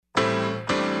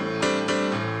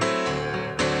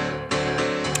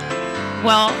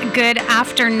Well, good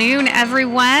afternoon,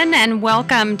 everyone, and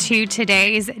welcome to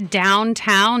today's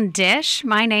Downtown Dish.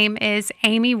 My name is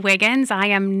Amy Wiggins. I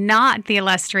am not the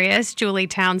illustrious Julie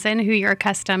Townsend, who you're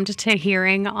accustomed to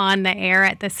hearing on the air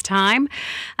at this time.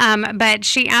 But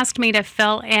she asked me to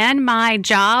fill in. My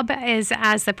job is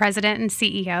as the president and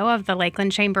CEO of the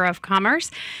Lakeland Chamber of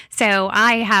Commerce. So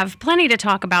I have plenty to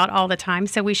talk about all the time.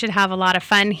 So we should have a lot of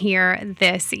fun here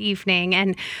this evening.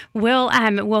 And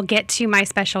we'll get to my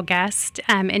special guest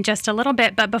in just a little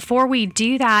bit. But before we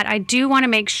do that, I do want to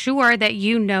make sure that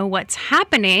you know what's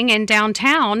happening in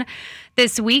downtown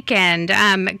this weekend.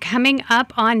 Coming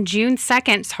up on June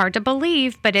 2nd, it's hard to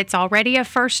believe, but it's already a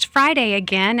First Friday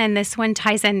again, and this one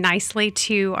ties in nicely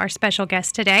to our special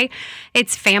guest today.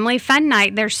 It's Family Fun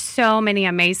Night. There's so many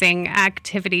amazing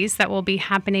activities that will be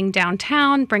happening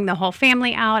downtown. Bring the whole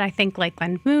family out. I think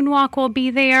Lakeland Moonwalk will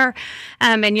be there,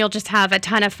 and you'll just have a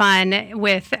ton of fun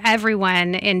with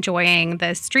everyone enjoying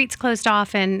the streets closed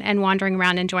off and wandering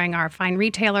around enjoying our fine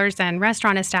retailers and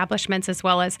restaurant establishments, as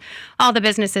well as all the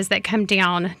businesses that come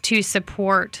down to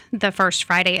support the First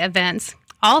Friday events.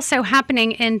 Also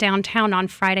happening in downtown on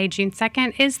Friday, June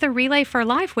 2nd, is the Relay for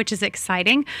Life, which is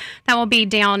exciting. That will be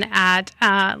down at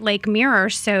Lake Mirror.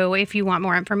 So if you want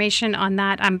more information on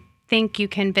that, I think you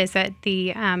can visit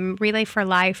the Relay for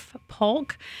Life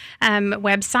Polk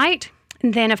website.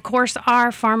 And then, of course,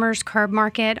 our Farmers Curb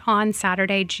Market on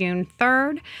Saturday, June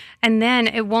 3rd. And then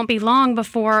it won't be long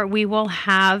before we will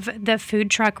have the food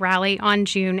truck rally on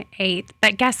June 8th.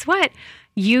 But guess what?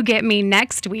 You get me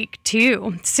next week,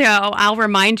 too. So I'll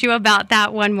remind you about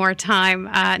that one more time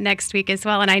next week as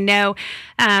well. And I know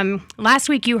last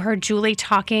week you heard Julie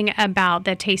talking about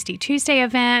the Tasty Tuesday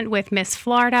event with Miss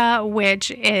Florida, which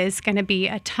is going to be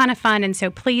a ton of fun. And so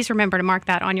please remember to mark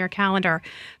that on your calendar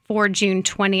for June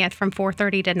 20th from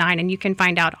 4:30 to 9. And you can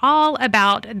find out all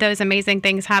about those amazing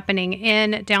things happening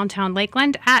in downtown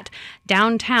Lakeland at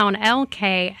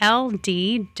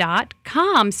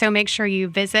downtownlkld.com. So make sure you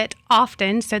visit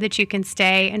often so that you can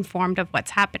stay informed of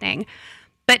what's happening.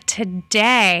 But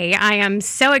today I am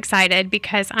so excited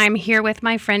because I'm here with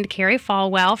my friend Kerry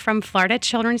Falwell from Florida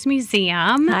Children's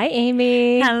Museum. Hi,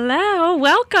 Amy. Hello.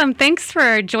 Welcome. Thanks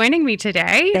for joining me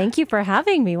today. Thank you for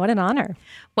having me. What an honor.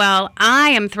 Well, I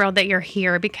am thrilled that you're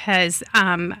here because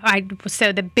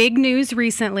so the big news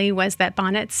recently was that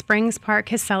Bonnet Springs Park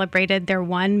has celebrated their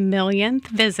 1 millionth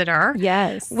visitor.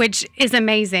 Yes. Which is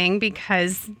amazing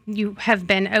because you have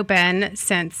been open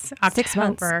since October. 6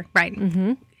 months. Right.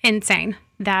 Mm-hmm. Insane.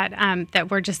 That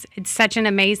it's such an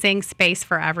amazing space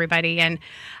for everybody. And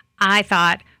I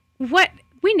thought,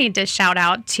 we need to shout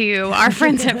out to our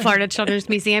friends at Florida Children's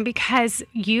Museum because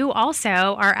you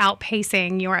also are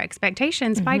outpacing your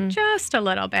expectations by just a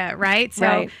little bit, right? So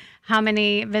right. How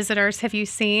many visitors have you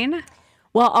seen?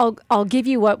 Well, I'll give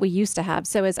you what we used to have.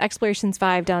 So as Explorations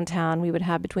 5 downtown, we would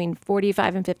have between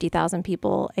 45 and 50,000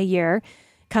 people a year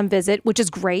come visit, which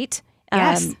is great.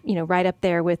 Yes. Right up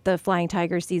there with the Flying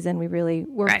Tiger season. We really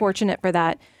were right. fortunate for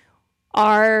that.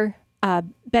 Our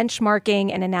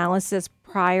benchmarking and analysis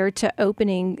prior to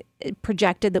opening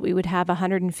projected that we would have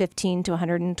 115 to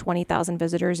 120,000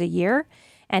 visitors a year.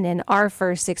 And in our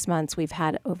first 6 months, we've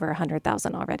had over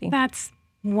 100,000 already. That's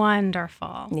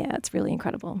wonderful. Yeah, it's really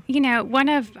incredible.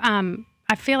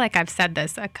 I feel like I've said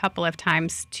this a couple of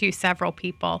times to several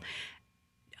people,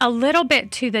 a little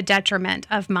bit to the detriment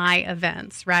of my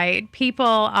events, right?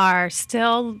 People are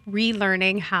still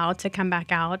relearning how to come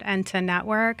back out and to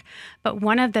network. But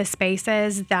one of the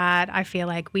spaces that I feel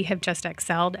like we have just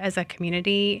excelled as a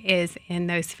community is in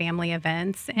those family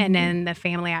events and in the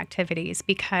family activities,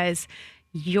 because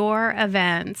your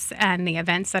events and the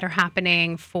events that are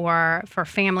happening for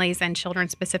families and children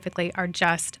specifically are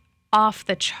just off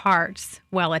the charts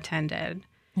well attended.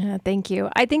 Yeah, thank you.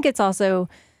 I think it's also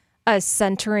a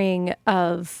centering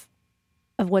of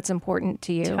what's important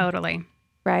to you. Totally.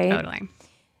 Right? Totally.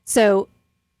 So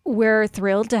we're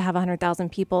thrilled to have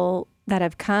 100,000 people that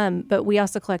have come, but we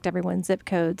also collect everyone's zip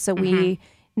code. So we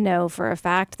know for a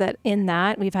fact that in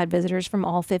that we've had visitors from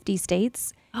all 50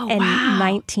 states and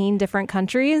 19 different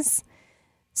countries.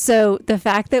 So the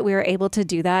fact that we were able to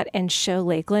do that and show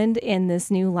Lakeland in this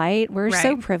new light, we're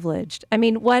so privileged. I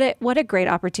mean, what a great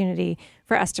opportunity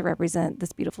for us to represent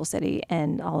this beautiful city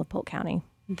and all of Polk County.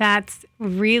 That's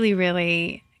really,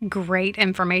 really great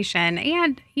information.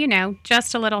 And,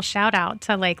 just a little shout out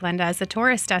to Lakeland as a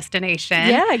tourist destination.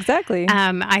 Yeah, exactly.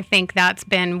 I think that's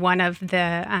been one of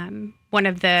the one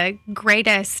of the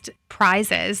greatest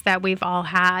prizes that we've all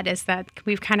had is that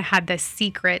we've kind of had this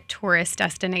secret tourist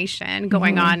destination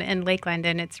going on in Lakeland,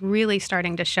 and it's really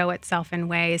starting to show itself in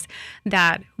ways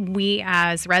that we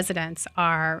as residents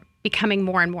are becoming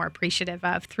more and more appreciative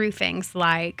of through things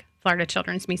like Florida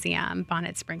Children's Museum,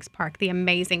 Bonnet Springs Park, the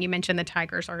amazing, you mentioned the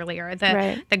tigers earlier,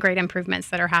 the great improvements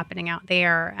that are happening out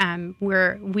there.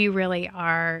 We really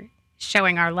are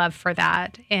showing our love for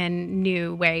that in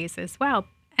new ways as well.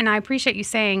 And I appreciate you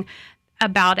saying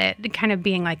about it kind of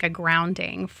being like a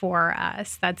grounding for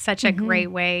us. That's such a great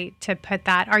way to put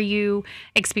that. Are you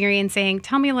experiencing,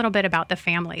 tell me a little bit about the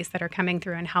families that are coming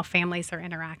through and how families are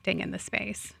interacting in the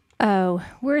space. Oh,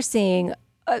 we're seeing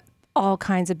all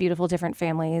kinds of beautiful different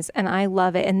families, and I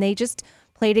love it. And they just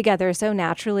play together so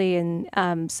naturally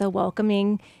and so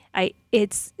welcoming.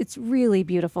 It's really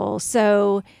beautiful.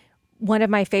 So one of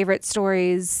my favorite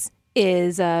stories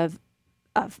is of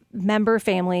a member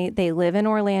family. They live in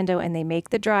Orlando and they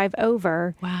make the drive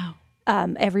over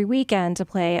every weekend to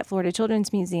play at Florida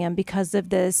Children's Museum because of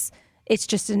this. It's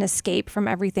just an escape from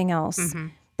everything else.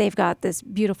 They've got this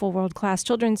beautiful world-class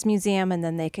children's museum, and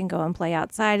then they can go and play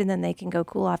outside, and then they can go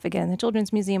cool off again in the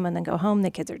children's museum and then go home.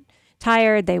 The kids are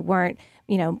tired. They weren't,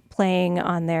 playing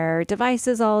on their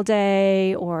devices all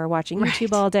day or watching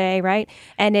YouTube all day, right?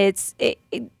 And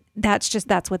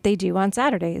that's what they do on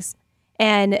Saturdays.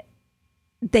 And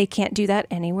they can't do that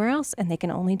anywhere else, and they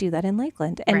can only do that in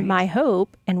Lakeland. And my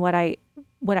hope, and what I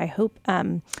hope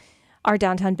our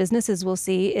downtown businesses will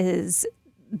see is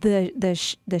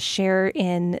the share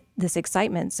in this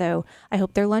excitement. So I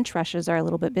hope their lunch rushes are a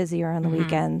little bit busier on the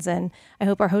weekends, and I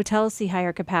hope our hotels see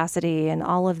higher capacity, and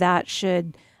all of that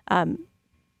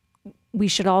we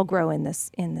should all grow in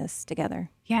this together.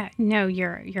 Yeah, no,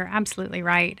 you're absolutely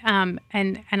right. And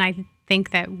I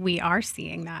think that we are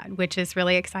seeing that, which is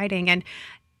really exciting. And,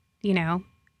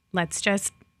 let's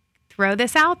just throw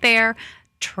this out there.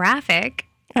 Traffic.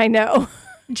 I know.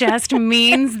 just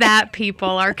means that people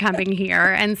are coming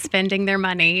here and spending their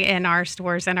money in our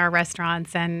stores and our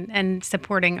restaurants and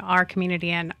supporting our community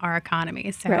and our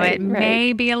economy. So it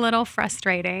may be a little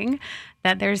frustrating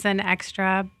that there's an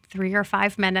extra 3 or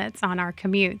 5 minutes on our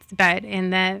commutes. But in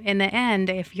the end,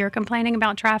 if you're complaining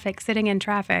about traffic, sitting in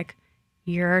traffic,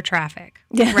 you're traffic,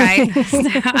 right? So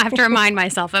I have to remind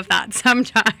myself of that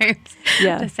sometimes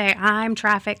to say I'm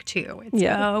traffic too. It's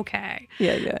okay.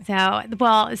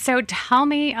 So tell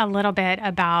me a little bit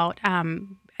about,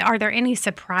 are there any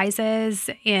surprises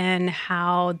in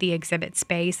how the exhibit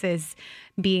space is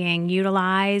being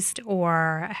utilized,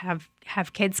 or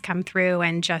have kids come through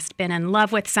and just been in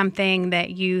love with something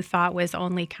that you thought was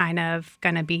only kind of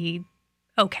going to be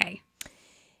okay?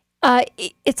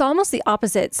 It's almost the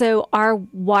opposite. So our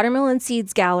Watermelon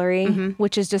Seeds Gallery,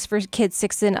 which is just for kids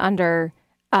 6 and under,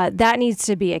 that needs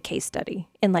to be a case study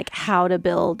in like how to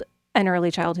build an early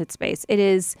childhood space.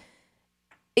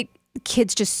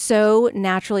 Kids just so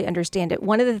naturally understand it.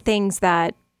 One of the things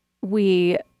that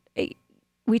we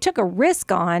took a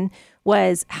risk on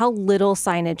was how little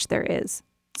signage there is.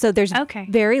 So there's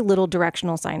very little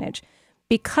directional signage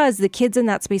because the kids in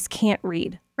that space can't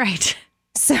read. Right.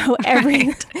 So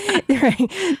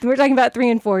we're talking about 3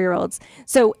 and 4-year-olds.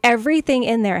 So everything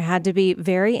in there had to be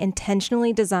very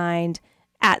intentionally designed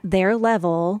at their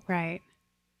level,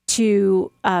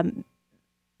 to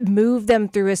move them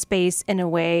through a space in a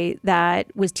way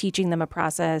that was teaching them a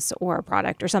process or a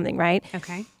product or something, right?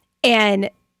 Okay. And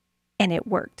it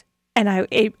worked. And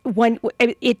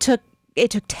it took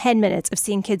 10 minutes of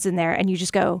seeing kids in there, and you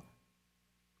just go,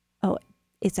 oh,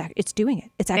 it's doing it.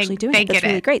 It's actually doing it. That's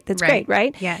really great. That's great,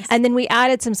 right? Yes. And then we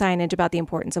added some signage about the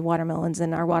importance of watermelons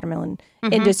in our watermelon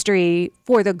industry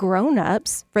for the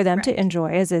grown-ups, for them to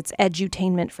enjoy, as it's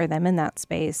edutainment for them in that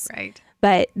space. Right.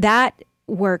 But that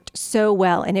worked so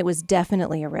well, and it was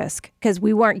definitely a risk because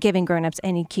we weren't giving grown-ups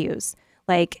any cues.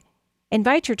 Like,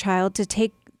 invite your child to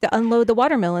unload the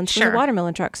watermelons from the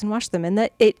watermelon trucks and wash them. And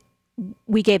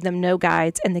we gave them no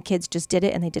guides, and the kids just did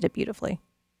it, and they did it beautifully.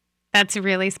 That's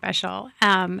really special.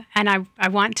 And I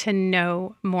want to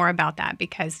know more about that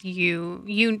because you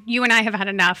and I have had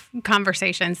enough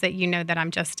conversations that you know that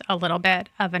I'm just a little bit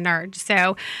of a nerd.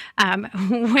 So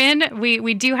when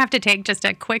we do have to take just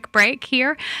a quick break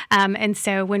here. And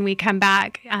so when we come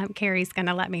back, Kerry's going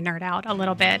to let me nerd out a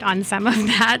little bit on some of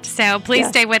that. So please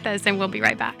stay with us and we'll be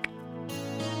right back.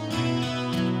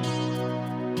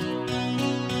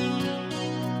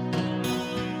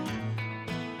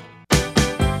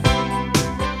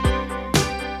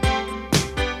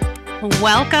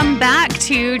 Welcome back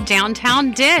to Downtown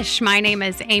Dish. My name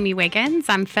is Amy Wiggins.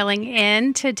 I'm filling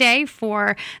in today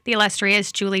for the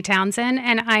illustrious Julie Townsend,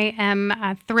 and I am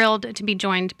thrilled to be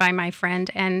joined by my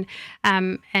friend and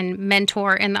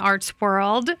mentor in the arts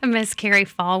world, Miss Kerry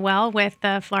Falwell with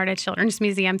the Florida Children's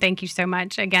Museum. Thank you so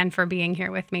much again for being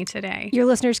here with me today. Your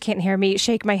listeners can't hear me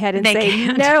shake my head and say,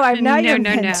 "No, I'm not your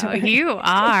mentor." No, you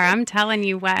are. I'm telling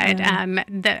you what.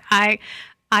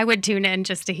 I would tune in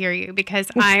just to hear you because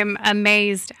I'm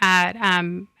amazed at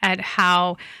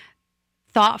how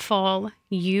thoughtful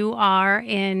you are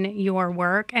in your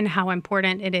work and how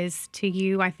important it is to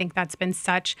you. I think that's been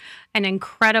such an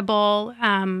incredible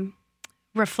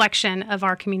reflection of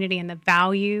our community and the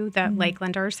value that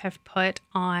Lakelanders have put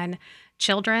on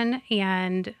children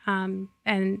and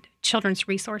children's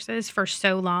resources for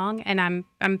so long, and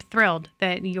I'm thrilled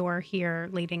that you're here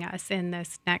leading us in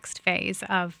this next phase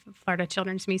of Florida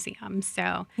Children's Museum.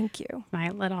 So thank you. My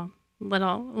little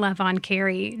love on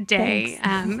Kerry day.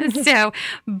 So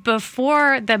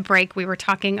before the break, we were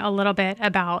talking a little bit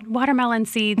about watermelon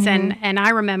seeds, and I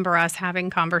remember us having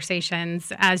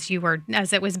conversations as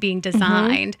it was being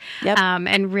designed,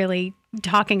 and really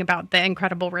talking about the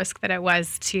incredible risk that it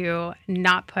was to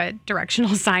not put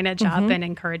directional signage up and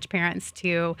encourage parents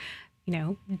to,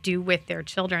 do with their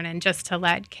children and just to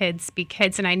let kids be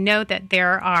kids. And I know that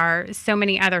there are so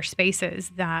many other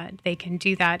spaces that they can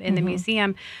do that in the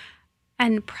museum.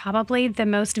 And probably the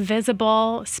most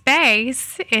visible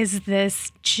space is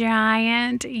this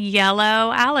giant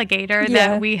yellow alligator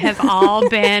that we have all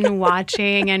been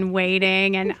watching and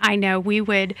waiting. And I know we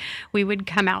would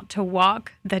come out to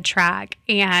walk the track,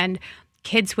 and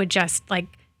kids would just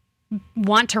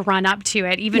want to run up to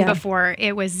it even before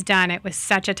it was done. It was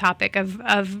such a topic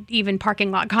of even parking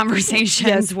lot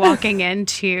conversations walking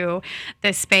into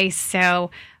the space. So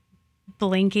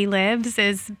Blinky lives.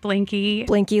 Blinky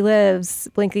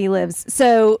lives.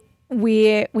 So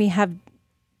we have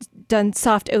done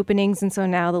soft openings, and so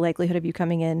now the likelihood of you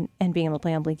coming in and being able to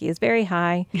play on Blinky is very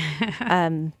high.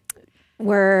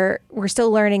 We're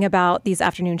still learning about these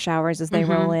afternoon showers as they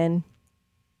roll in,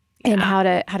 and how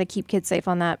to keep kids safe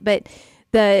on that. But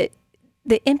the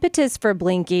impetus for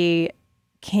Blinky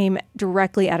came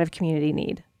directly out of community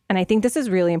need, and I think this is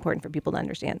really important for people to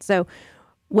understand. So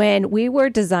when we were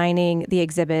designing the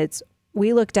exhibits,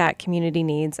 we looked at community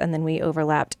needs, and then we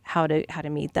overlapped how to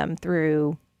meet them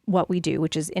through what we do,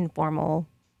 which is informal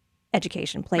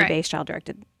education, play-based,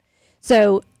 child-directed.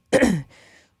 So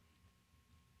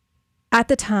at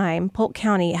the time, Polk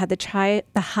County had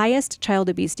the highest child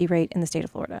obesity rate in the state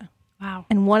of Florida. Wow.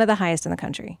 And one of the highest in the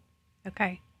country.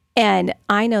 Okay. And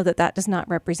I know that does not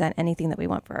represent anything that we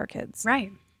want for our kids.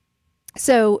 Right.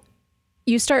 So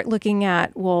you start looking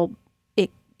at,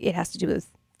 it has to do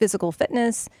with physical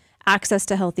fitness, access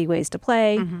to healthy ways to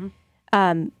play,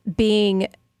 not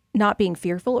being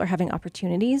fearful or having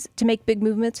opportunities to make big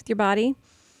movements with your body,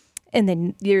 and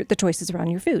then the choices around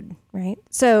your food, right?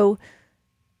 So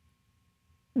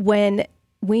when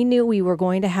we knew we were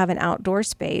going to have an outdoor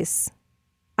space,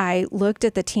 I looked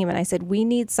at the team and I said, we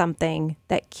need something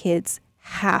that kids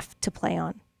have to play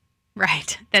on.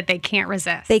 Right, that they can't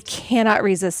resist. They cannot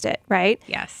resist it, right?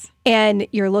 Yes. And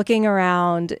you're looking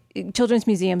around, children's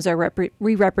museums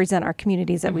we represent our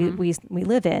communities that we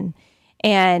live in.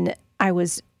 And I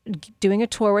was doing a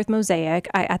tour with Mosaic.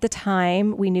 At the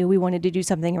time, we knew we wanted to do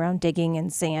something around digging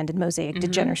and sand, and Mosaic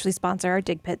did generously sponsor our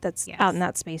dig pit that's out in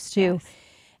that space too. Yes.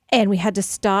 And we had to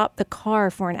stop the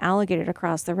car for an alligator to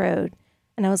cross the road.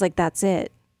 And I was like, that's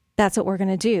it. That's what we're going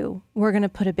to do. We're going to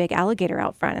put a big alligator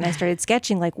out front. And I started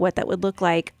sketching what that would look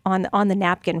like on the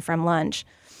napkin from lunch.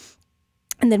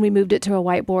 And then we moved it to a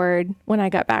whiteboard when I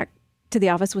got back to the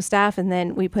office with staff. And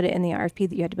then we put it in the RFP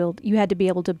that you had to build. You had to be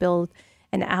able to build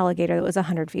an alligator that was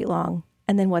 100 feet long,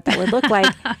 and then what that would look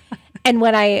like. And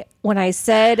when I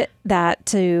said that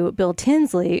to Bill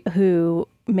Tinsley, who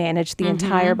managed the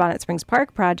entire Bonnet Springs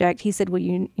Park project, he said, well,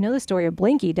 you know the story of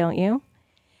Blinky, don't you?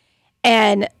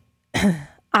 And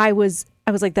I was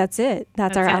like, that's it.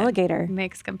 That's our alligator.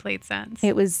 Makes complete sense.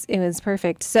 It was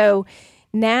perfect. So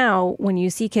now when you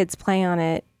see kids play on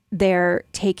it, they're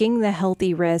taking the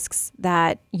healthy risks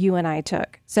that you and I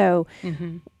took. So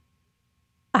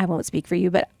I won't speak for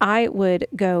you, but I would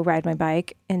go ride my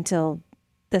bike until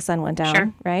the sun went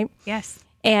down, right? Yes.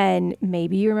 And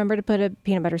maybe you remember to put a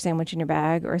peanut butter sandwich in your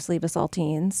bag or a sleeve of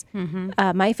saltines.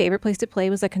 My favorite place to play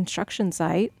was a construction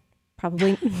site.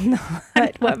 Probably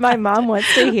not what my mom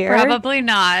wants to hear. Probably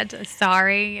not.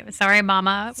 Sorry,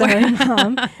 Mama. Sorry,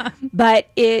 Mom. But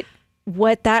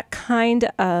what that kind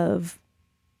of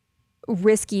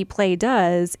risky play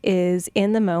does is,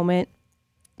 in the moment,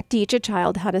 teach a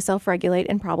child how to self-regulate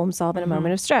and problem solve in a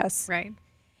moment of stress. Right.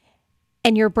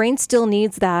 And your brain still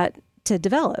needs that to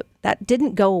develop. That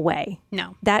didn't go away.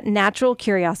 No. That natural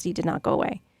curiosity did not go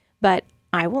away. But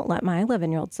I won't let my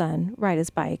 11-year-old son ride his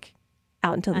bike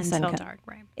out until the sun comes. Dark,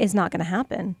 right. It's not going to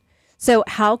happen. So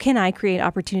how can I create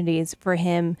opportunities for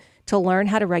him to learn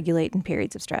how to regulate in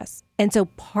periods of stress? And so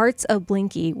parts of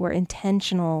Blinky were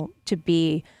intentional to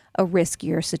be a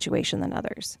riskier situation than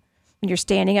others. When you're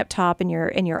standing up top and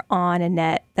you're on a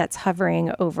net that's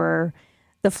hovering over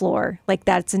the floor, like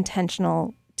that's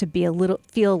intentional to be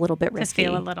feel a little bit risky. To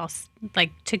feel a little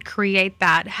like to create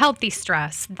that healthy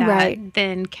stress that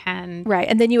then can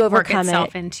and then you overcome work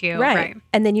itself into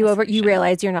and then you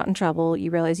realize you're not in trouble.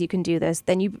 You realize you can do this.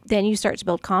 Then you start to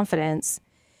build confidence.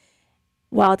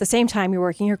 While at the same time, you're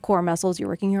working your core muscles, you're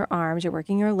working your arms, you're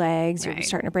working your legs, you're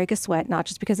starting to break a sweat, not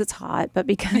just because it's hot, but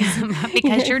because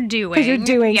you're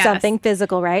doing something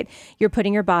physical, right? You're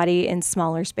putting your body in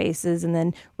smaller spaces and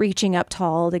then reaching up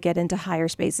tall to get into higher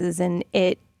spaces. And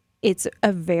it's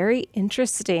a very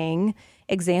interesting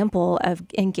example of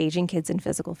engaging kids in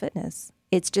physical fitness.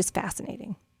 It's just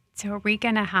fascinating. So are we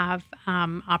going to have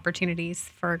opportunities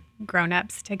for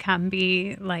grownups to come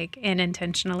be like in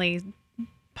intentionally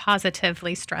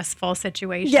positively stressful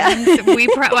situations?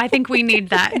 I think we need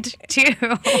that too.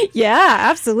 Yeah,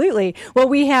 absolutely. Well,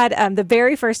 we had the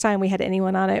very first time we had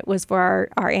anyone on it was for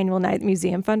our annual night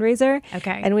museum fundraiser.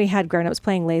 Okay. And we had grownups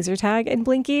playing laser tag in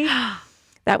Blinky.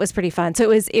 That was pretty fun. So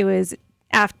it was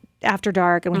after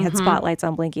dark and we had spotlights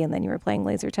on Blinky and then you were playing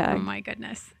laser tag. Oh my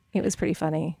goodness. It was pretty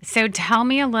funny. So tell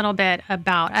me a little bit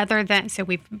about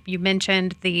you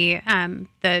mentioned the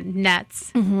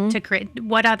nets to create.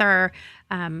 What other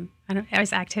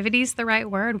is activities the right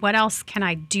word? What else can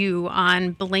I do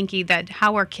on Blinky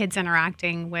how are kids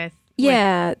interacting with?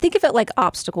 Yeah, think of it like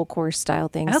obstacle course style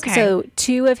things. Okay. So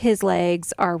 2 of his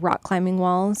legs are rock climbing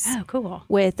walls. Oh, cool.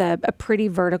 With a pretty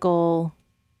vertical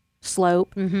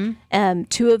slope.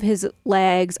 2 of his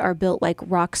legs are built like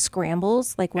rock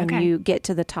scrambles, like when you get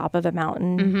to the top of a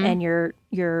mountain and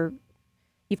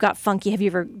you've got funky. Have you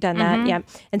ever done that? Yeah.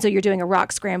 And so you're doing a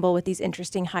rock scramble with these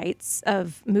interesting heights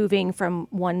of moving from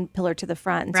one pillar to the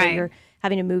front. And so you're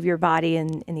having to move your body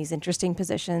in these interesting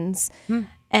positions.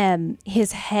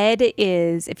 His head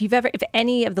is, if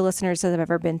any of the listeners have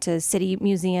ever been to City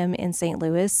Museum in St.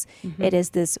 Louis, it is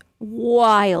this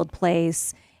wild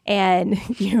place. And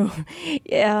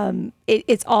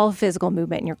it's all physical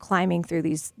movement, and you're climbing through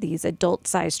these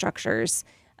adult-sized structures.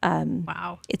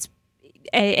 Wow! It's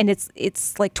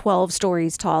like 12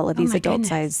 stories tall of these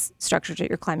adult-sized structures that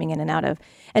you're climbing in and out of.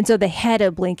 And so the head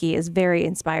of Blinky is very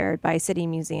inspired by City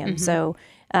Museum. So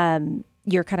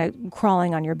you're kind of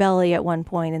crawling on your belly at one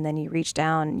point, and then you reach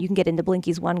down. You can get into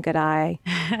Blinky's one good eye,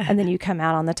 and then you come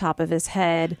out on the top of his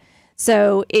head.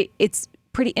 So it's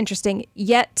pretty interesting.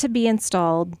 Yet to be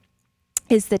installed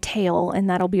is the tail, and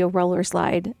that'll be a roller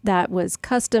slide that was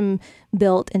custom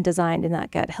built and designed, and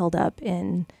that got held up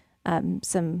in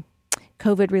some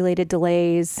COVID-related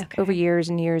delays over years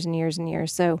and years and years and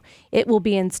years. So it will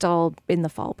be installed in the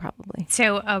fall probably.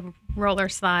 So a roller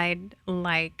slide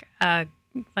like at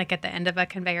the end of a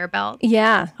conveyor belt?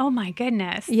 Yeah. Oh my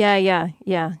goodness. Yeah.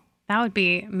 That would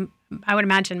be, I would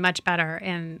imagine, much better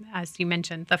in, as you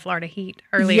mentioned, the Florida heat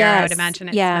earlier. Yes, I would imagine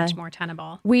it's much more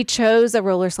tenable. We chose a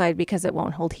roller slide because it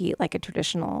won't hold heat like a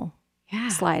traditional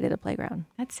slide at a playground.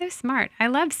 That's so smart. I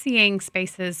love seeing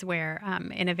spaces where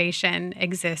innovation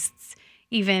exists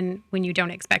even when you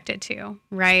don't expect it to,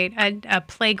 right? A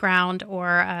playground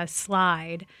or a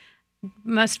slide,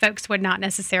 most folks would not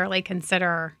necessarily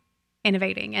consider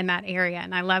innovating in that area.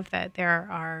 And I love that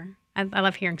I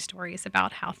love hearing stories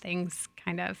about how things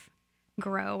kind of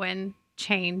grow and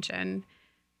change and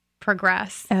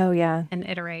progress. Oh, yeah. And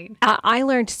iterate. I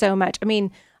learned so much. I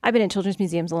mean, I've been in children's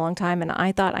museums a long time, and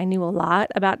I thought I knew a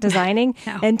lot about designing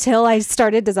until I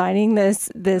started designing this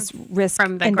risk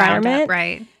from the environment. Ground up,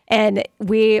 right. And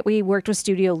we worked with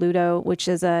Studio Ludo, which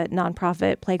is a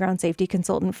nonprofit playground safety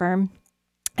consultant firm.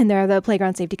 And they're the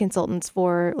playground safety consultants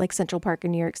for like Central Park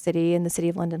in New York City and the City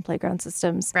of London playground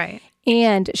systems. Right.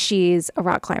 And she's a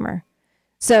rock climber.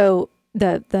 So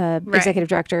the executive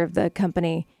director of the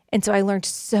company. And so I learned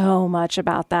so much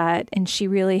about that. And she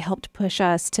really helped push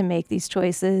us to make these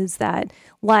choices that,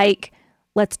 like,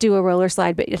 let's do a roller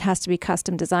slide, but it has to be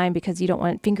custom designed because you don't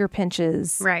want finger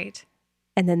pinches. Right.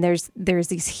 And then there's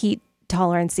these heat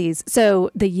tolerances. So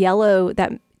the yellow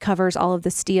that covers all of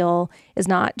the steel is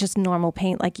not just normal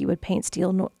paint like you would paint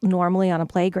steel normally on a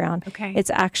playground. Okay. It's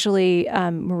actually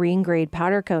marine grade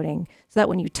powder coating so that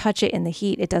when you touch it in the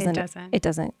heat, it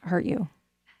doesn't hurt you.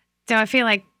 So I feel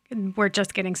like we're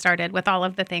just getting started with all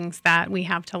of the things that we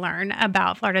have to learn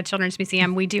about Florida Children's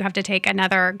Museum. We do have to take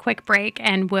another quick break,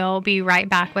 and we'll be right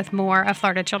back with more of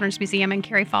Florida Children's Museum and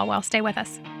Kerry Falwell. Stay with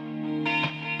us.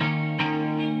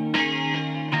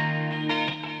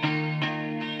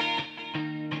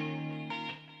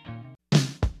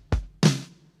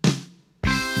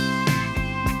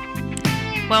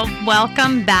 Well,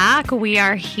 welcome back. We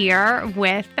are here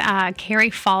with Kerry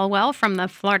Falwell from the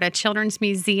Florida Children's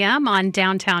Museum on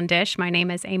Downtown Dish. My name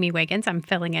is Amy Wiggins. I'm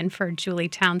filling in for Julie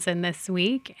Townsend this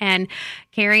week. And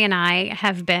Kerry and I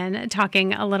have been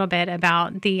talking a little bit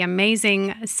about the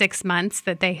amazing 6 months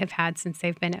that they have had since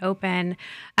they've been open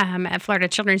at Florida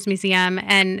Children's Museum.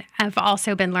 And I've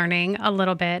also been learning a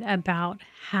little bit about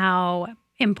how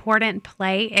important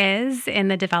play is in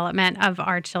the development of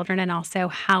our children, and also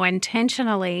how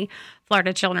intentionally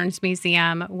Florida Children's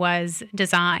Museum was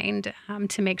designed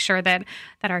to make sure that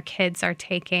our kids are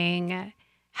taking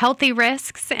healthy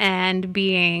risks and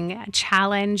being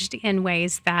challenged in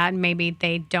ways that maybe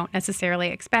they don't necessarily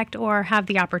expect or have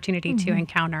the opportunity to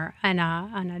encounter on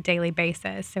a daily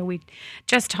basis. So we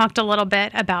just talked a little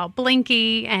bit about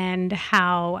Blinky and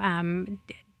how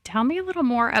tell me a little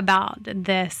more about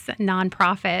this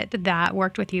nonprofit that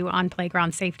worked with you on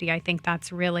playground safety. I think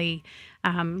that's really,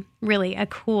 really a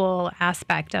cool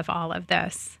aspect of all of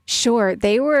this. Sure.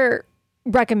 They were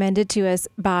recommended to us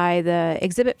by the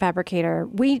exhibit fabricator.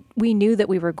 We knew that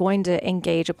we were going to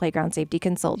engage a playground safety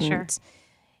consultant. Sure.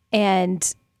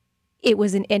 And it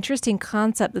was an interesting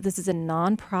concept that this is a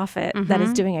nonprofit that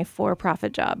is doing a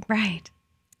for-profit job. Right.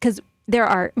 Because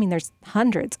there's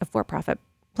hundreds of for-profit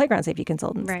playground safety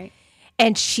consultants. Right.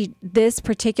 And this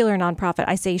particular nonprofit,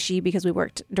 I say she because we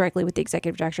worked directly with the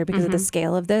executive director because of the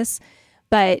scale of this,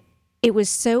 but it was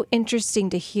so interesting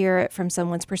to hear it from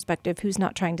someone's perspective who's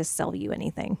not trying to sell you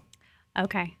anything.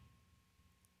 Okay.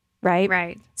 Right?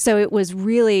 Right. So it was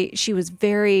she was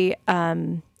very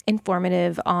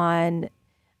informative on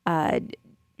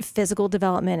physical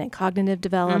development and cognitive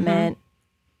development.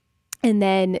 And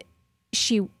then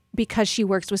because she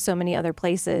works with so many other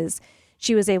places,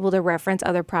 she was able to reference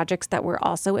other projects that were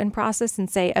also in process and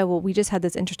say, oh, well, we just had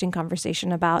this interesting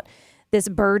conversation about this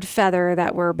bird feather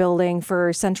that we're building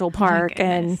for Central Park,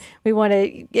 and we want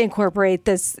to incorporate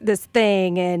this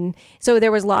thing. And so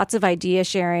there was lots of idea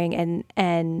sharing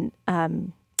and kind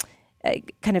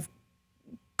of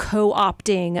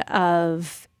co-opting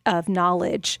of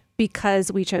knowledge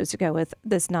because we chose to go with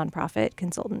this nonprofit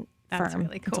consultant firm. That's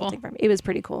really cool. Firm. It was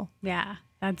pretty cool. Yeah.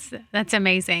 That's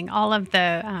amazing. All of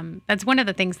the that's one of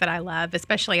the things that I love,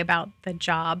 especially about the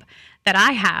job that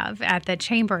I have at the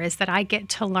chamber, is that I get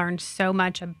to learn so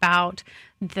much about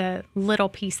the little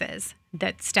pieces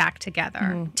that stack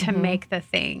together to make the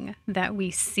thing that we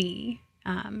see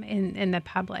in the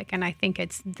public. And I think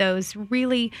it's those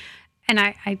really, and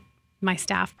I my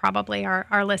staff probably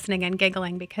are listening and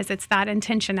giggling because it's that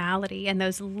intentionality and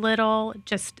those little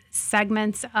just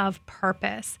segments of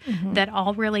purpose that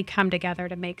all really come together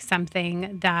to make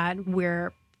something that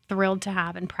we're thrilled to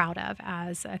have and proud of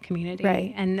as a community.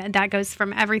 Right. And that goes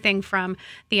from everything from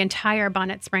the entire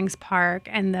Bonnet Springs Park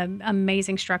and the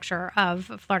amazing structure of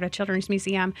Florida Children's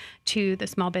Museum to the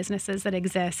small businesses that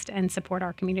exist and support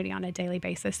our community on a daily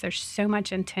basis. There's so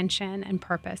much intention and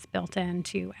purpose built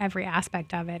into every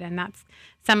aspect of it. And that's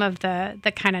some of the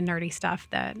kind of nerdy stuff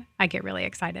that I get really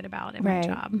excited about in my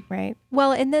job. Right.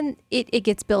 Well, and then it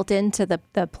gets built into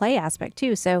the play aspect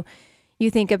too. So you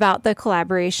think about the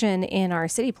collaboration in our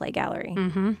city play gallery,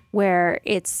 where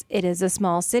it is a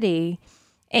small city,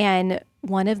 and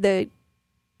one of the,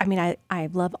 I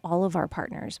love all of our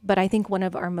partners, but I think one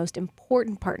of our most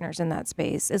important partners in that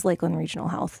space is Lakeland Regional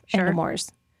Health and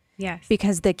Nemours. Yes.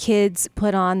 Because the kids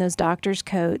put on those doctor's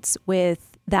coats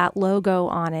with that logo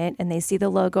on it, and they see the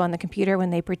logo on the computer when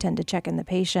they pretend to check in the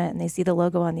patient, and they see the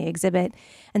logo on the exhibit.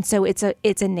 And so it's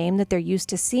a name that they're used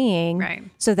to seeing, right,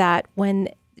 so that when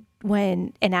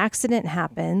an accident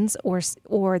happens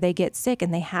or they get sick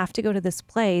and they have to go to this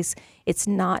place, it's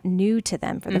not new to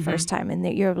them for the first time. And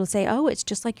that you're able to say, oh, it's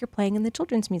just like you're playing in the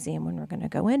Children's Museum when we're going to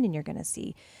go in and you're going to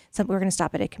see we're going to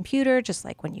stop at a computer, just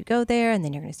like when you go there, and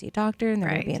then you're going to see a doctor and they're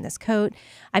going to be in this coat.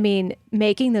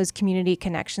 Making those community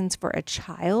connections for a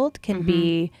child can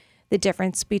be the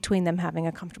difference between them having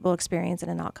a comfortable experience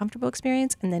and a not comfortable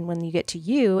experience. And then when you get to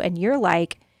you and you're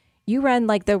like, you run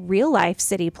like the real life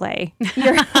city play.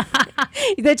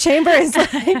 The chamber is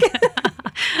like.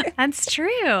 That's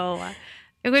true.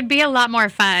 It would be a lot more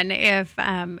fun if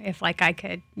like I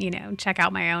could, check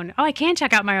out my own. Oh, I can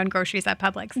check out my own groceries at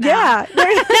Publix now. Yeah.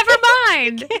 Never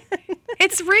mind.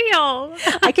 It's real.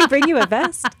 I can bring you a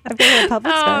vest. I've got a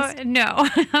Publix vest.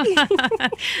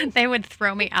 No. They would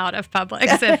throw me out of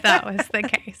Publix if that was the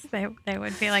case. They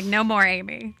would be like, no more,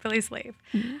 Amy. Please leave.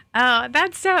 Mm-hmm. Oh,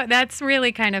 that's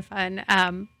really kind of fun.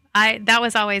 That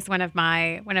was always one of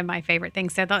my favorite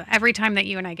things. So every time that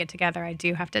you and I get together, I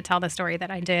do have to tell the story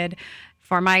that I did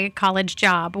for my college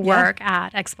job work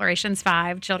at Explorations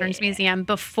 5 Children's Museum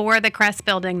before the Crest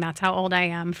building. That's how old I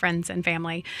am, friends and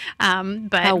family.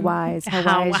 But how wise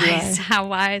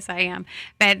I am.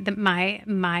 But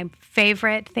my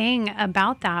favorite thing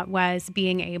about that was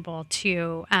being able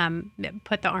to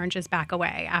put the oranges back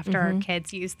away after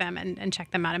kids use them and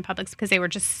check them out in Publix, because they were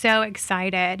just so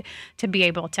excited to be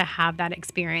able to have that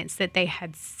experience that they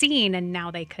had seen and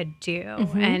now they could do.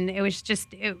 And it was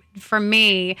just, for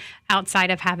me, outside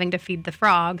of having to feed the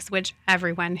frogs, which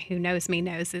everyone who knows me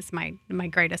knows is my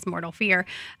greatest mortal fear.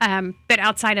 But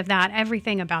outside of that,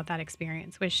 everything about that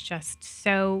experience was just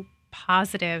so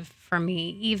positive for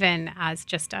me, even as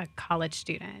just a college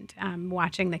student,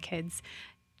 watching the kids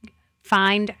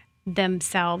find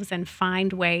themselves and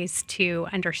find ways to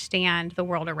understand the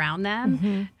world around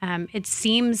them. It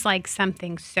seems like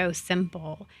something so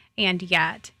simple, and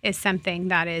yet is something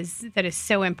that is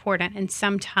so important and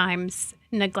sometimes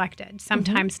neglected,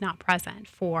 sometimes not present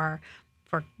for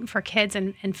kids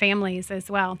and families as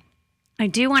well. I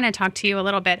do want to talk to you a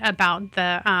little bit about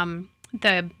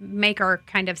the maker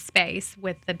kind of space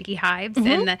with the beehives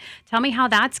and tell me how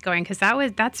that's going, because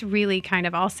that's really kind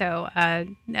of also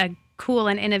a cool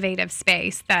and innovative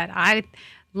space that I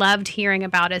loved hearing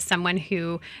about as someone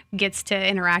who gets to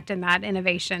interact in that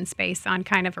innovation space on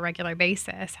kind of a regular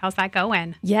basis. How's that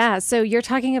going? Yeah, so you're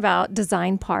talking about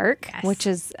Design Park, which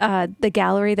is the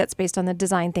gallery that's based on the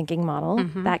design thinking model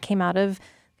that came out of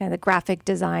kind of the graphic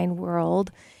design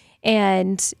world.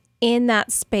 And in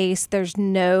that space, there's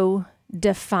no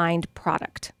defined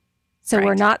product. So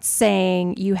we're not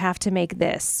saying you have to make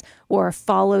this or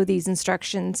follow these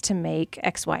instructions to make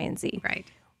X, Y, and Z. Right.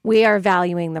 We are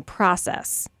valuing the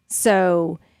process.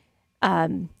 So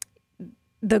the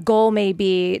goal may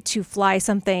be to fly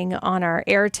something on our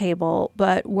air table,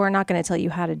 but we're not going to tell you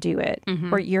how to do it.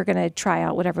 Or you're going to try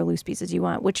out whatever loose pieces you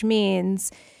want, which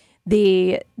means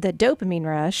the dopamine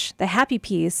rush, the happy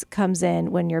piece, comes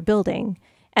in when you're building.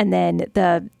 And then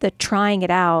the trying it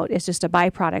out is just a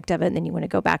byproduct of it. And then you want to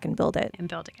go back and build it. And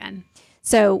build again.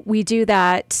 So we do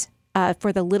that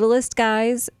for the littlest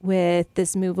guys with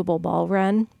this movable ball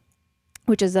run,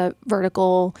 which is a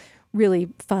vertical, really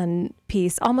fun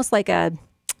piece. Almost like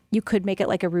you could make it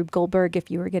like a Rube Goldberg if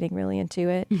you were getting really into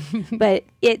it. But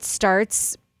it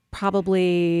starts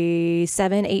probably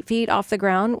 7-8 feet off the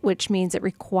ground, which means it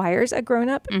requires a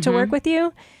grown-up to work with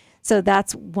you. So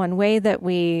that's one way that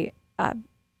we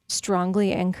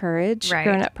strongly encourage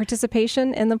grown-up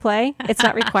participation in the play. It's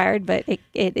not required, but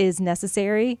it is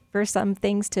necessary for some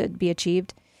things to be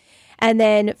achieved. And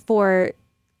then for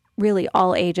really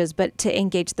all ages, but to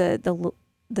engage the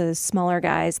smaller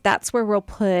guys, that's where we'll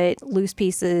put loose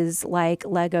pieces like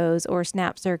Legos or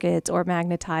snap circuits or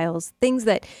magnetiles, things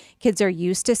that kids are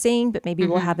used to seeing, but maybe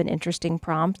we'll have an interesting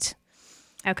prompt.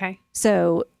 Okay.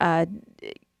 So,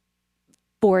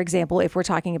 for example, if we're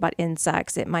talking about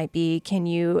insects, it might be, can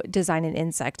you design an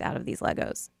insect out of these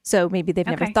Legos? So maybe they've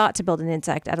never thought to build an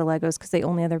insect out of Legos because they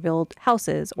only ever build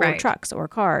houses or trucks or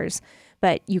cars.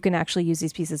 But you can actually use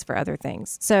these pieces for other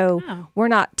things. So we're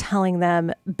not telling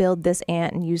them build this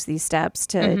ant and use these steps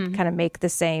to kind of make the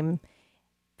same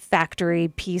factory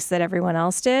piece that everyone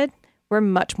else did. We're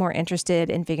much more interested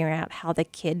in figuring out how the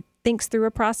kid thinks through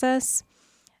a process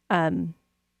than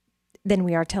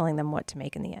we are telling them what to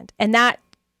make in the end. And that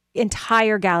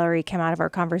entire gallery came out of our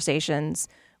conversations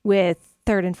with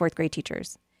 3rd and 4th grade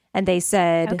teachers. And they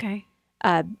said,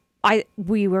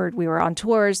 we were on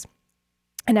tours,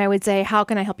 and I would say, how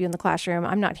can I help you in the classroom?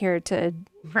 I'm not here to,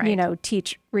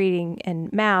 teach reading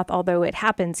and math, although it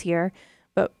happens here,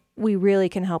 but we really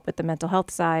can help with the mental health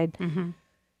side.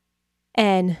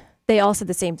 And they all said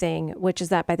the same thing, which is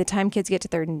that by the time kids get to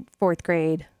 3rd and 4th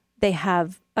grade, they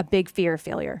have a big fear of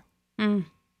failure.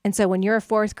 And so when you're a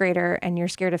 4th grader and you're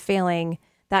scared of failing,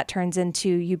 that turns into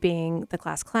you being the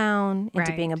class clown,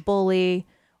 into being a bully,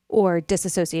 or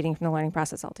disassociating from the learning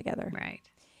process altogether. Right.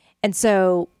 And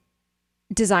so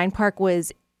Design Park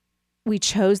we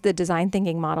chose the design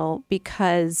thinking model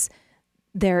because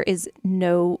the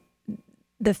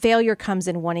failure comes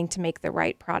in wanting to make the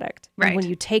right product. Right. And when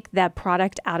you take that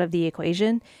product out of the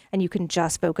equation and you can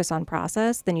just focus on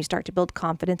process, then you start to build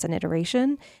confidence and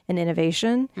iteration and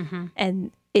innovation.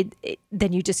 And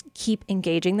then you just keep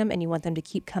engaging them and you want them to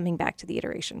keep coming back to the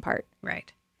iteration part.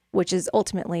 Right. Which is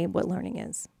ultimately what learning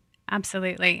is.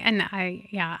 absolutely. And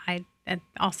I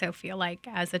also feel like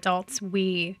as adults,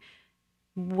 we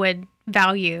would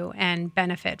value and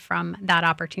benefit from that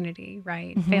opportunity,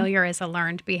 right? Mm-hmm. Failure is a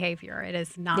learned behavior. It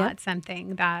is not Yep.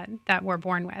 something that we're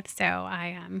born with. So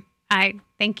I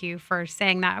thank you for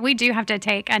saying that. We do have to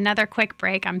take another quick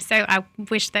break. I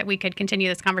wish that we could continue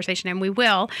this conversation, and we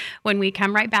will when we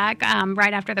come right back,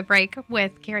 right after the break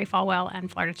with Kerry Falwell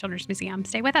and Florida Children's Museum.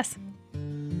 Stay with us.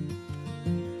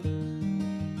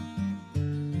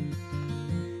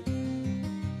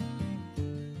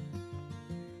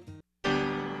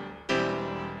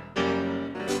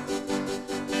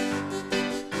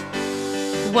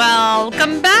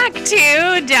 Welcome back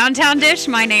to Downtown Dish.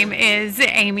 My name is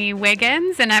Amy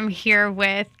Wiggins, and I'm here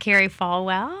with Kerry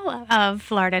Falwell of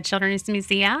Florida Children's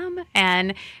Museum.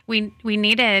 And we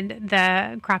needed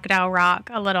the Crocodile Rock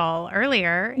a little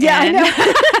earlier. Yeah, I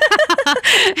know.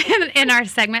 in our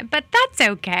segment, but that's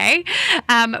okay.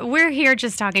 We're here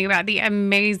just talking about the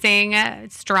amazing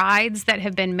strides that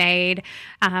have been made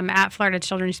at Florida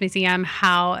Children's Museum,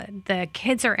 how the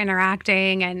kids are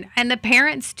interacting and the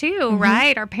parents too,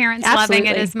 right? Are parents loving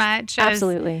it as much?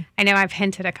 Absolutely. I know I've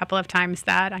hinted a couple of times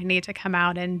that I need to come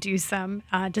out and do some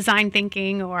design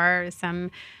thinking or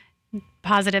some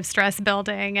positive stress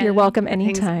building. You're welcome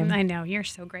anytime. I know, you're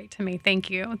so great to me. Thank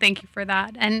you for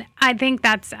that. And I think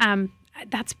that's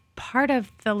part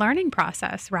of the learning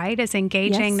process, right? Is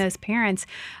engaging those parents.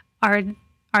 Are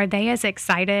they as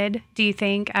excited, do you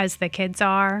think, as the kids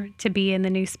are to be in the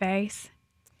new space?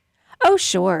 Oh,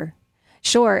 sure.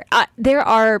 There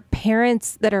are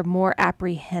parents that are more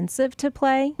apprehensive to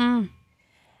play.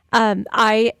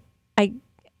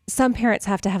 Some parents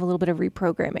have to have a little bit of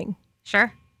reprogramming.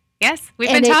 Sure. Yes, we've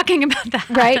been talking about that.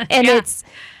 Right. And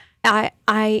I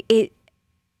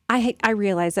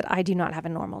realize that I do not have a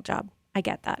normal job. I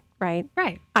get that. Right.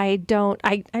 I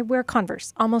wear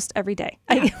Converse almost every day.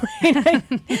 Yeah.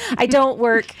 I don't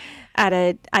work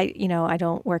I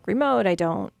don't work remote.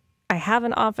 I have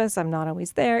an office. I'm not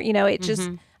always there. It just,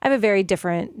 I have a very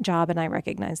different job, and I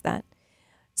recognize that.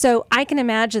 So I can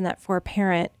imagine that for a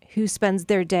parent who spends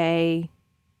their day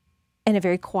in a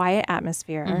very quiet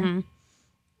atmosphere,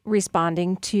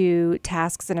 responding to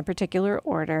tasks in a particular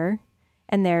order,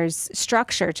 and there's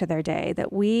structure to their day,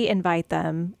 that we invite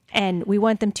them and we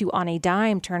want them to, on a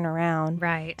dime, turn around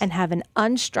and have an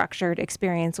unstructured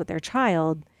experience with their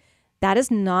child. That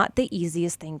is not the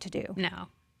easiest thing to do. No.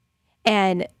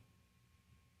 And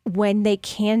when they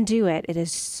can do it, it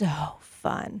is so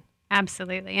fun.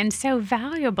 Absolutely. And so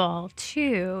valuable,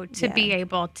 too, to be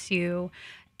able to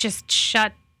just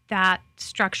shut that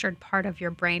structured part of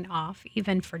your brain off,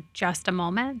 even for just a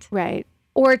moment. Right.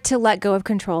 Or to let go of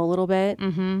control a little bit.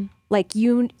 Mm-hmm. Like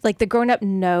the grown-up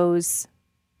knows,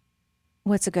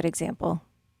 what's a good example?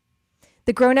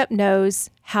 The grown-up knows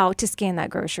how to scan that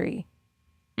grocery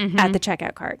at the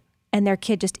checkout cart, and their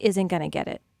kid just isn't going to get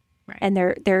it. Right. And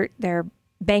they're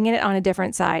banging it on a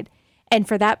different side. And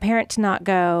for that parent to not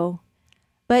go,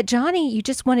 but Johnny, you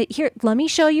just want to, here, let me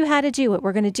show you how to do it.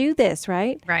 We're going to do this,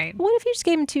 right? Right. What if you just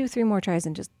gave him 2-3 more tries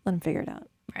and just let him figure it out?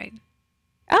 Right.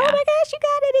 Oh my gosh, you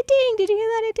got it, a ding. Did you hear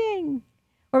that, a ding?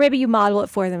 Or maybe you model it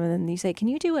for them and then you say, can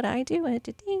you do what I do? A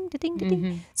ding, da ding, da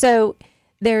ding. So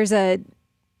there's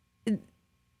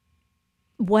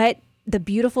what the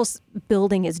beautiful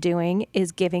building is doing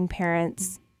is giving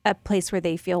parents a place where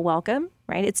they feel welcome,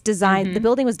 right? It's designed, the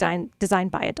building was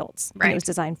designed by adults. Right. And it was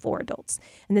designed for adults.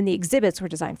 And then the exhibits were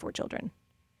designed for children.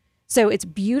 So it's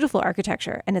beautiful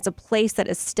architecture, and it's a place that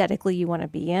aesthetically you want to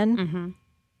be in,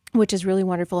 which is really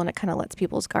wonderful, and it kind of lets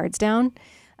people's guards down.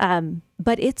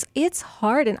 But it's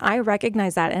hard, and I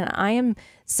recognize that. And I am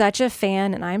such a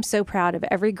fan, and I'm so proud of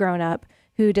every grown-up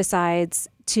who decides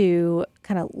to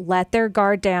kind of let their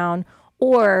guard down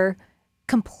or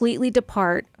completely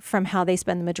depart from how they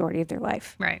spend the majority of their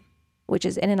life, right? Which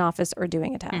is in an office or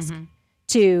doing a task,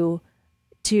 to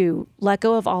let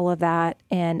go of all of that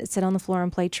and sit on the floor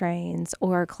and play trains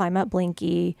or climb up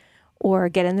Blinky or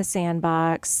get in the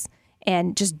sandbox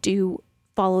and just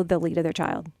follow the lead of their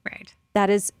child. Right. That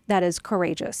is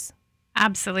courageous.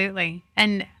 Absolutely.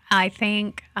 And I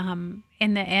think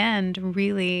in the end,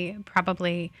 really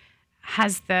probably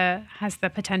has the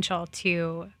potential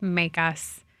to make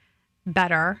us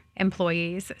better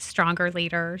employees, stronger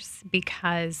leaders,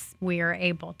 because we are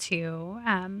able to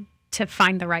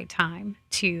find the right time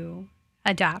to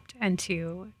adapt and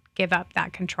to give up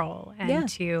that control and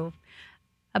to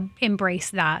embrace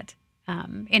that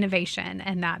innovation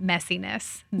and that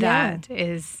messiness that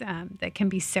is that can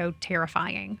be so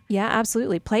terrifying. Yeah,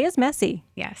 absolutely. Play is messy.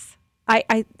 Yes.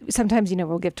 I sometimes,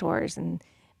 we'll give tours, and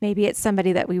maybe it's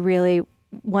somebody that we really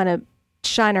want to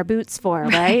shine our boots for,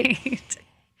 right?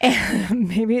 And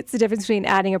maybe it's the difference between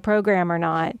adding a program or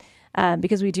not,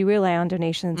 because we do rely on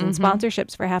donations and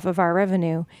sponsorships for half of our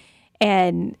revenue.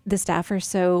 And the staff are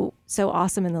so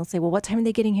awesome, and they'll say, well, what time are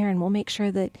they getting here? And we'll make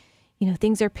sure that,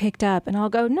 things are picked up. And I'll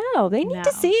go, no, they need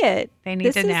to see it. They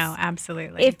need to know.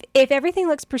 Absolutely. If everything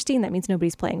looks pristine, that means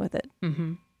nobody's playing with it.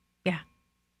 Mm-hmm. Yeah.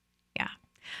 Yeah.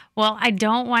 Well, I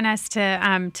don't want us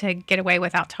to get away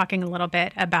without talking a little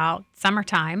bit about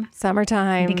summertime.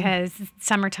 Because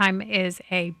summertime is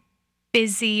a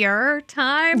busier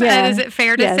time. Yeah. Is it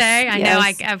fair to say? I know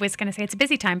yes. I was going to say it's a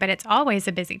busy time, but it's always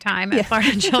a busy time at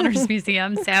Florida Children's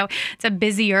Museum. So it's a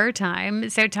busier time.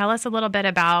 So tell us a little bit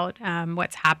about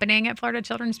what's happening at Florida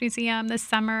Children's Museum this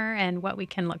summer and what we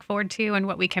can look forward to and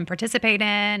what we can participate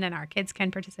in and our kids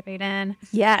can participate in.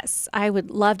 Yes, I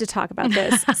would love to talk about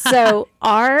this. So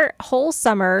our whole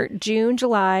summer, June,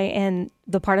 July, and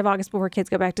the part of August before kids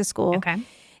go back to school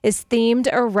is themed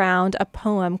around a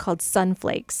poem called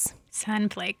Sunflakes.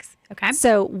 Sunflakes. Okay.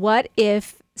 So what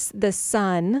if the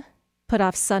sun put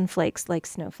off sunflakes like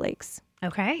snowflakes?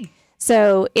 Okay.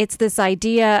 So it's this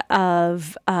idea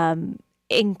of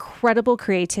incredible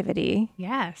creativity.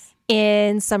 Yes.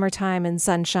 In summertime and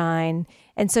sunshine.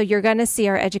 And so you're going to see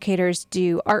our educators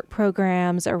do art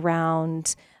programs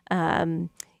around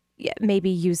maybe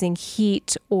using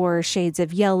heat or shades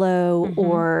of yellow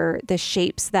or the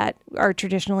shapes that are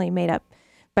traditionally made up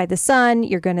by the sun.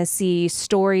 You're going to see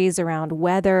stories around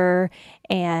weather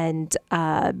and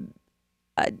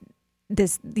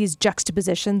these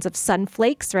juxtapositions of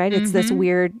sunflakes, right? It's this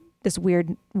weird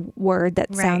word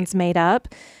that sounds made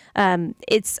up.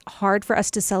 It's hard for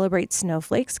us to celebrate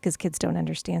snowflakes because kids don't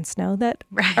understand snow that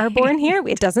are born here.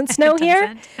 It doesn't snow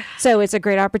here. So it's a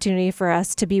great opportunity for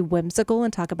us to be whimsical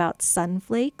and talk about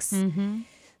sunflakes.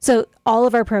 So all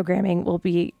of our programming will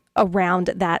be around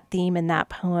that theme and that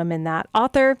poem and that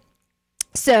author.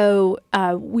 So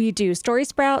we do Story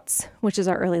Sprouts, which is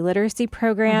our early literacy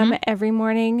program every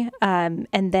morning. And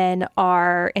then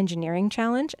our engineering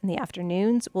challenge in the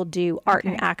afternoons, we'll do Art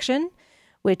in Action,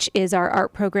 which is our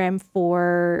art program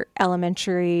for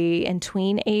elementary and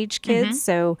tween age kids.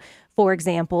 So for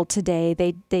example, today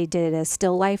they did a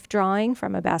still life drawing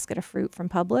from a basket of fruit from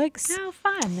Publix. Oh,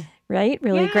 fun. Right?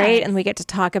 Really great. And we get to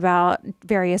talk about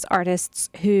various artists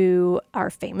who are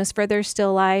famous for their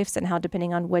still lifes and how,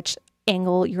 depending on which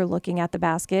angle you're looking at the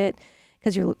basket,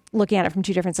 because you're looking at it from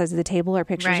two different sides of the table, our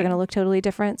pictures are going to look totally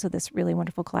different. So this really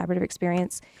wonderful collaborative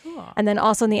experience. Cool. And then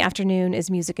also in the afternoon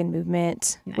is music and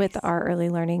movement with our early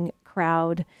learning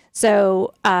crowd.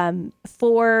 So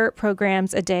 4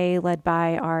 programs a day led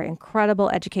by our incredible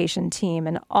education team.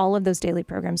 And all of those daily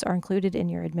programs are included in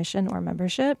your admission or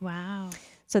membership. Wow.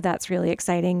 So that's really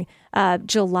exciting.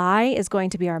 July is going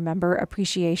to be our Member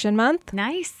Appreciation Month.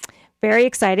 Nice. Very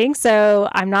exciting. So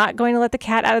I'm not going to let the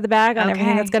cat out of the bag on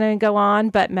everything that's going to go on,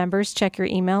 but members, check your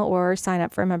email or sign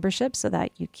up for a membership so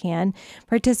that you can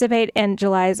participate in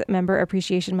July's Member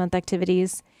Appreciation Month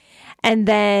activities. And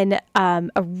then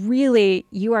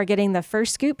you are getting the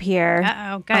first scoop here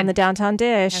on the Downtown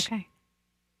Dish. Okay.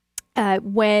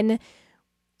 When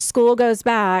school goes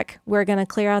back, we're going to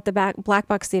clear out the Black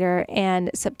Box Theater,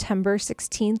 and September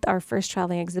 16th, our first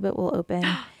traveling exhibit will open,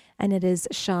 and it is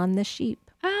Shaun the Sheep.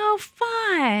 Oh,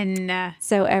 fun.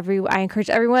 So I encourage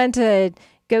everyone to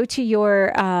go to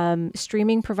your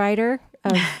streaming provider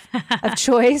of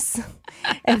choice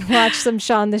and watch some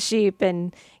Shaun the Sheep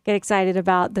and get excited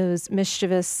about those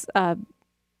mischievous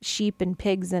sheep and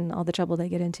pigs and all the trouble they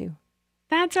get into.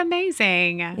 That's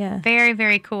amazing. Yeah. Very,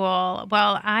 very cool.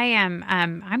 Well,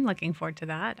 I'm looking forward to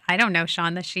that. I don't know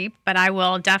Shaun the Sheep, but I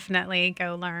will definitely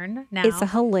go learn now. It's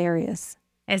hilarious.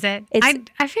 Is it?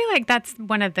 I feel like that's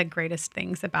one of the greatest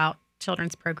things about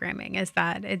children's programming is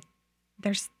that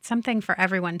there's something for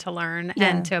everyone to learn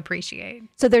and to appreciate.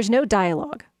 So there's no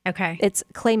dialogue. Okay. It's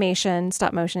claymation,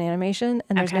 stop motion animation,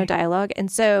 and there's no dialogue.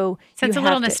 And so it's a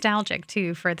little nostalgic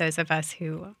too for those of us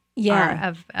who are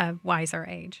of a wiser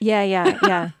age.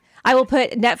 Yeah. I will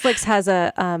put, Netflix has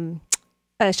a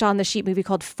Shaun the Sheep movie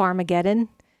called Farmageddon.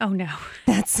 Oh no.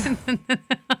 That's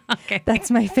okay. That's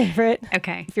my favorite.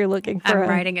 Okay. If you're looking for I'm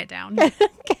writing it down.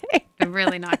 Okay. I'm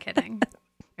really not kidding.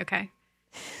 Okay.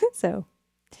 So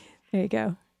there you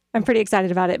go. I'm pretty excited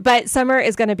about it. But summer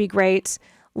is going to be great.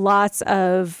 Lots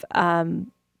of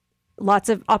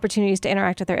opportunities to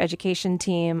interact with our education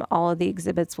team. All of the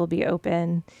exhibits will be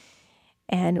open,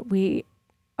 and we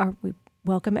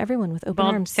welcome everyone with open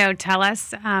arms. So tell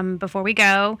us before we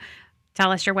go.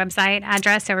 Tell us your website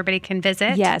address so everybody can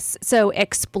visit. Yes. So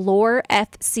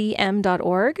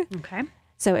explorefcm.org. Okay.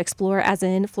 So explore as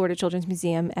in Florida Children's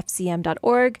Museum,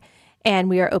 fcm.org. And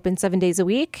we are open 7 days a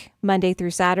week, Monday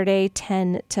through Saturday,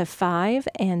 10 to 5,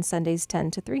 and Sundays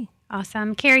 10 to 3.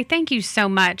 Awesome. Kerry, thank you so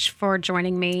much for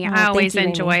joining me. Oh, I always thank you,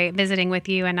 enjoy Amy. visiting with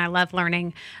you, and I love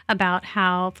learning about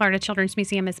how Florida Children's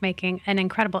Museum is making an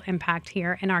incredible impact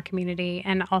here in our community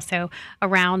and also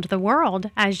around the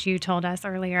world, as you told us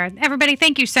earlier. Everybody,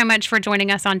 thank you so much for joining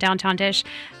us on Downtown Dish.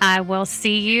 I will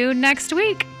see you next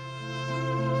week.